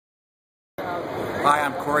Hi,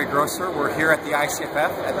 I'm Cory. We're here at the ICFF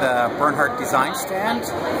at the Bernhardt Design Stand,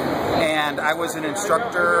 and I was an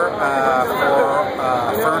instructor for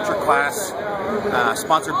a furniture class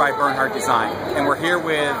sponsored by Bernhardt Design. And we're here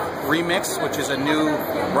with Remix, which is a new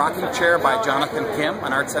rocking chair by Jonathan Kim,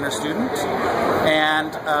 an Art Center student. And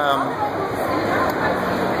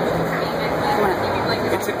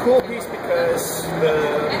it's a cool piece because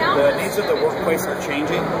the needs of the workplace are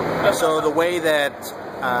changing. So the way that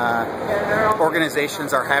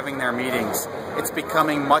organizations are having their meetings, it's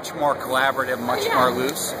becoming much more collaborative, much more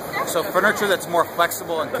loose. So furniture that's more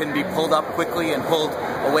flexible and can be pulled up quickly and pulled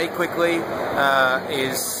away quickly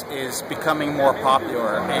is becoming more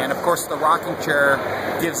popular. And of course, the rocking chair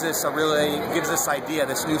gives this idea,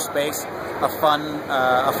 this new space, a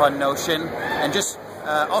fun notion, and just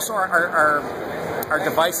also our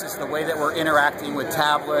devices, the way that we're interacting with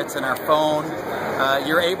tablets and our phone,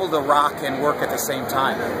 you're able to rock and work at the same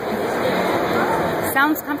time.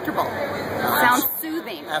 Sounds comfortable. Sounds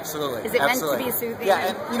soothing. Absolutely. Is it Absolutely. meant to be soothing?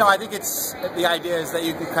 Yeah, and I think the idea is that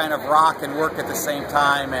you can kind of rock and work at the same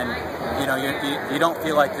time, and you don't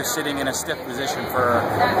feel like you're sitting in a stiff position for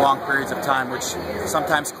long periods of time, which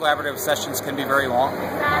sometimes collaborative sessions can be very long.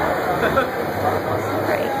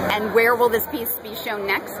 Great. And where will this piece be shown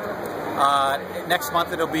next? Next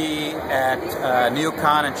month it'll be at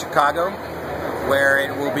NeoCon in Chicago, where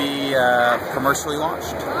it will be commercially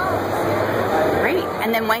launched. Great.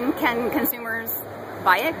 And then when can consumers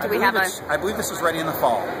buy it? I believe this is ready in the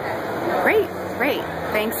fall. Great, great.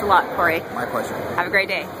 Thanks a lot, Cory. My pleasure. Have a great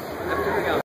day.